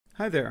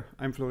Hi there,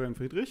 I'm Florian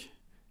Friedrich,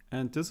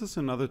 and this is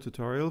another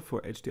tutorial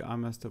for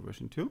HDRmaster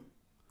version 2.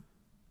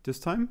 This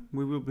time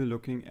we will be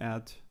looking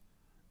at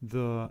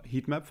the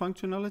heatmap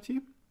functionality.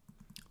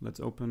 Let's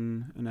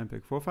open an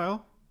MPEG-4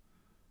 file,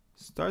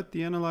 start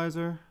the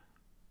analyzer,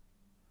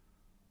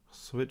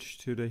 switch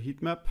to the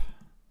heatmap,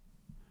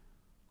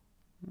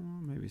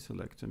 maybe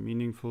select a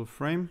meaningful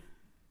frame.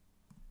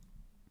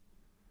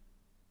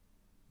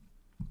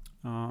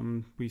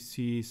 We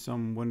see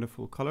some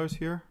wonderful colors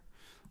here.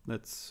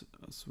 Let's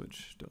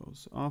switch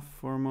those off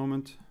for a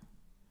moment.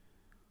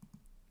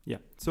 Yeah,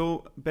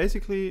 so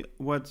basically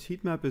what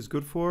heatmap is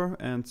good for,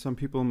 and some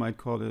people might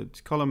call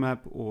it color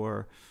map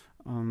or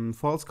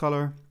false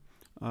color,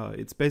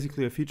 it's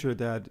basically a feature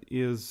that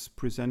is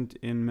present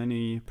in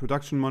many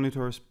production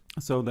monitors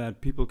so that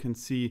people can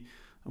see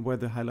where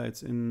the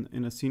highlights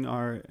in a scene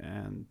are,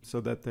 and so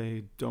that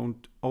they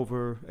don't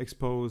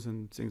overexpose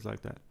and things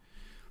like that.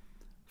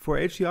 For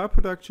HDR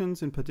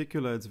productions in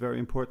particular, it's very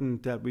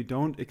important that we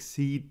don't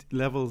exceed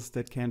levels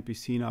that can't be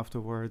seen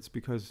afterwards,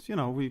 because, you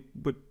know, we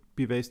would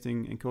be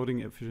wasting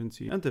encoding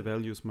efficiency and the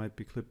values might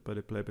be clipped by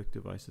the playback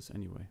devices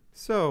anyway.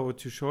 So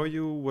to show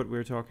you what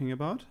we're talking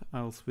about,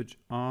 I'll switch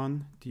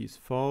on these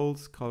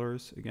false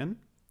colors again.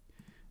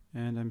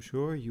 And I'm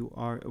sure you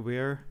are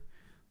aware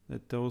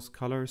that those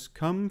colors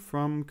come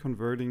from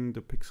converting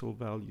the pixel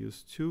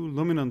values to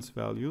luminance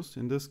values,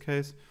 in this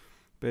case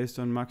based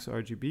on max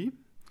RGB.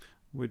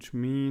 Which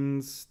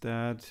means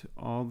that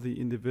all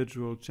the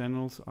individual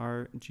channels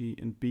R, G,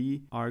 and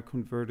B are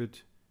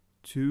converted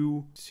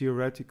to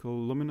theoretical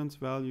luminance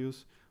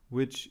values,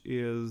 which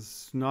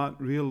is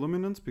not real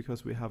luminance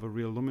because we have a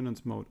real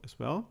luminance mode as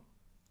well.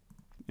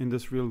 In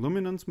this real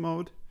luminance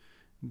mode,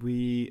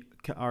 we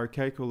are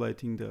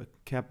calculating the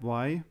cap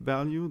Y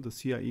value, the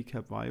CIE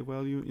cap Y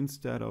value,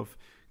 instead of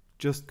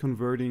just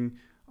converting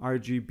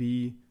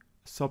RGB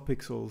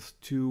subpixels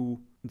to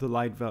the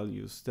light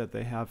values that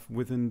they have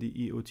within the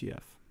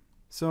EOTF.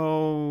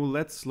 So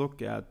let's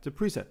look at the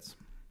presets.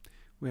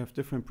 We have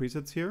different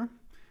presets here,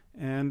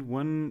 and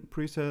one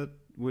preset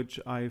which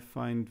I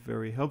find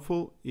very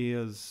helpful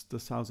is the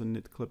 1000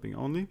 nit clipping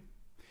only.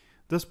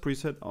 This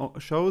preset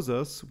shows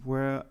us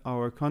where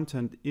our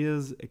content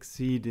is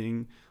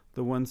exceeding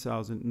the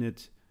 1000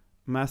 nit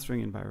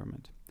mastering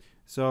environment.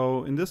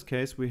 So in this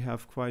case we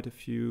have quite a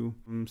few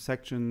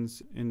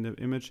sections in the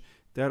image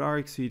that are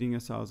exceeding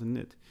 1000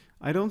 nit.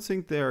 I don't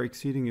think they are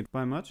exceeding it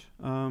by much,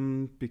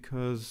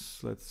 because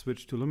let's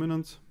switch to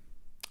luminance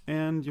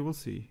and you will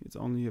see it's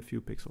only a few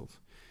pixels.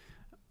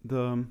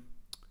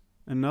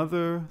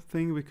 Another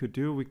thing we could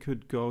do, we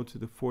could go to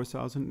the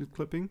 4000 nit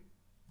clipping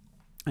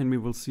and we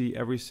will see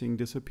everything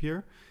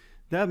disappear.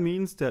 That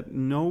means that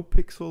no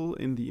pixel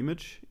in the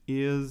image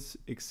is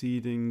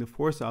exceeding the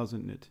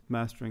 4000 nit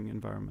mastering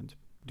environment.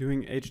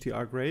 Doing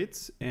HDR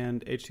grades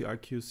and HDR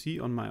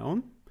QC on my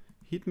own,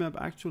 heatmap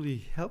actually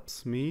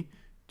helps me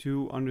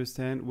to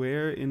understand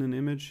where in an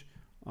image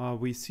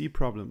we see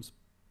problems.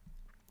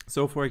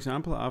 So for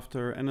example,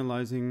 after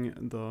analyzing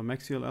the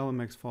max-CLL and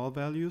max-fall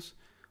values,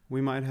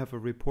 we might have a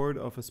report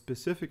of a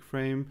specific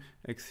frame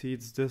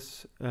exceeds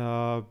this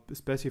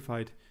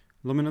specified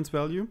luminance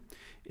value.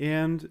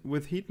 And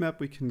with heatmap,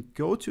 we can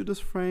go to this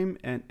frame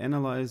and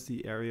analyze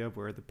the area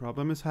where the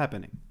problem is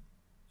happening.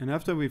 And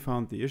after we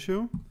found the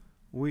issue,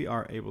 we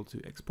are able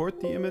to export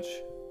the image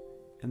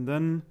and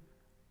then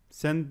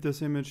send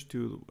this image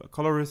to a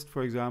colorist,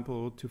 for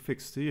example, to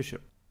fix the issue.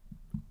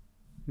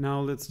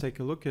 Now let's take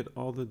a look at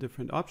all the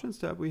different options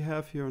that we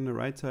have here on the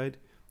right side.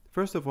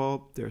 First of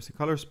all, there's a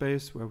color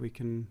space where we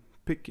can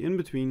pick in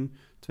between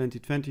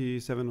 2020,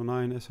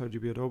 709,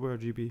 sRGB, Adobe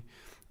RGB.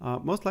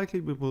 Most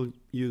likely we will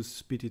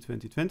use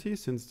BT2020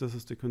 since this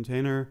is the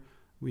container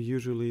we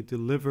usually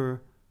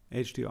deliver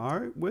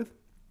HDR with.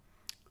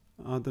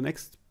 The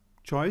next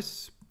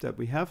choice that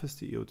we have is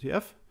the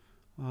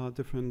EOTF.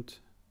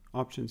 Different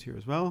options here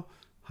as well.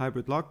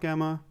 Hybrid log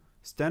gamma,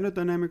 standard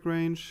dynamic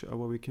range,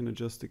 where we can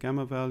adjust the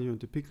gamma value and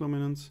the peak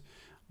luminance.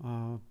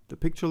 The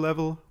picture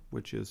level,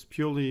 which is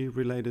purely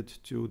related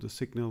to the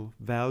signal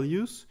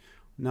values,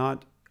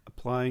 not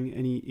applying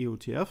any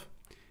EOTF.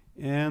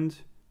 And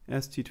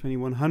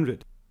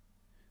ST2100,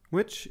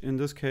 which in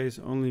this case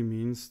only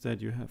means that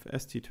you have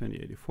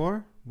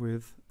ST2084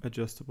 with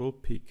adjustable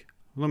peak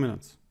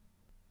luminance.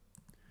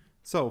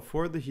 So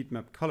for the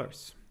heatmap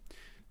colors,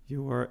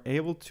 you are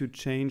able to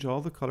change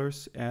all the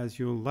colors as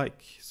you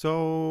like.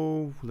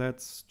 So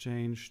let's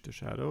change the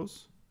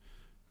shadows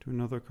to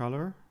another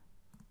color,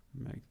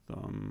 make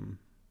them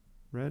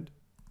red,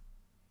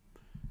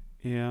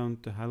 and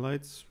the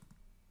highlights,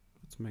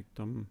 let's make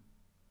them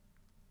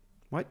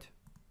white,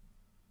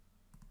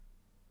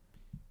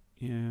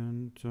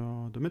 and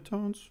the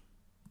midtones,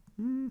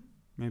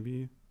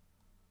 maybe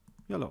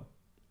yellow.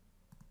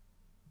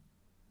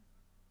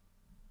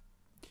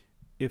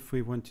 If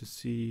we want to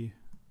see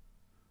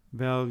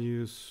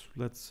values,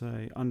 let's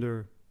say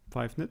under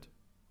 5 nit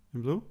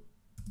in blue,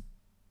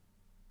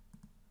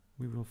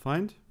 we will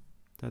find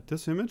that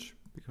this image,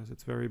 because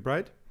it's very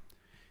bright,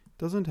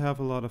 doesn't have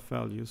a lot of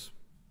values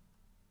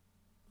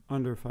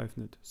under 5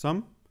 nit.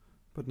 Some,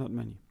 but not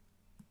many.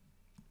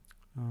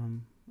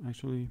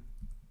 Actually,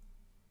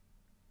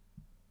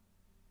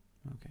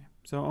 okay,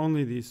 so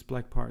only these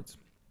black parts.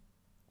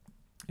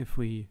 If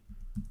we,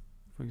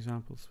 for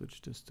example,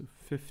 switch this to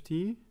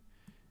 50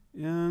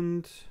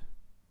 and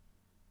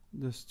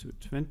this to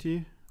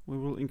 20, we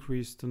will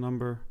increase the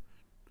number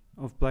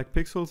of black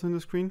pixels in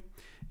the screen.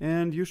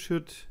 And you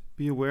should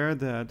be aware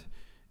that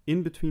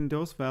in between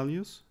those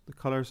values, the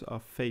colors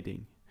are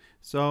fading.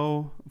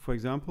 So, for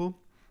example,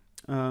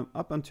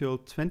 up until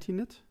 20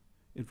 nit,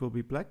 it will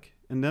be black,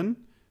 and then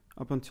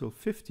up until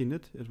 50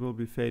 nit, it will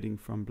be fading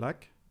from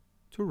black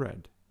to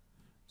red.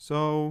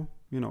 So,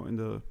 you know, in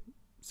the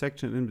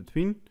section in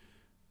between,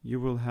 you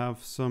will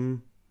have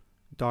some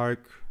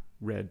dark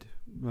red,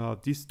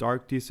 this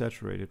dark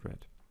desaturated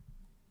red.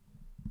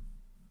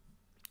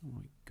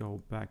 We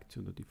go back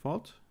to the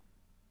default.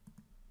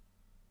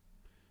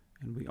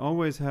 And we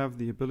always have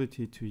the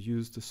ability to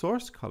use the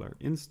source color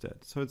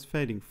instead. So it's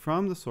fading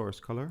from the source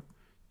color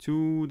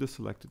to the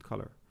selected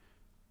color.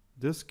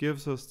 This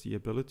gives us the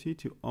ability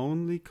to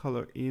only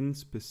color in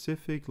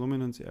specific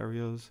luminance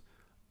areas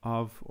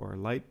of, or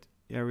light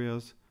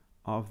areas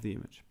of the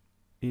image.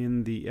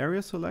 In the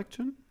area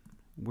selection,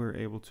 we're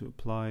able to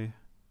apply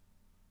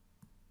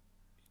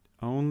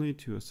only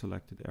to a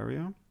selected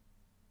area.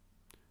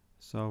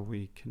 So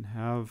we can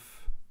have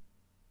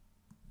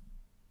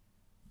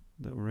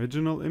the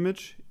original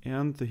image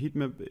and the heat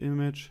map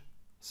image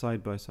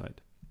side by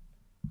side.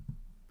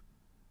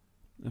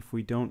 If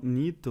we don't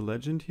need the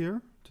legend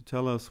here to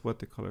tell us what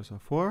the colors are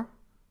for,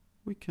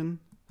 we can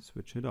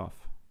switch it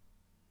off.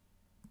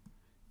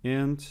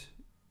 And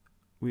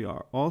we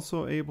are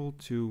also able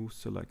to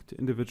select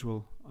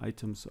individual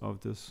items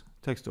of this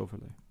text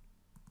overlay.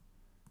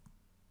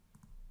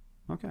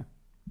 Okay,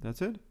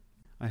 that's it.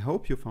 I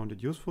hope you found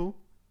it useful,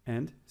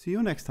 and see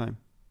you next time.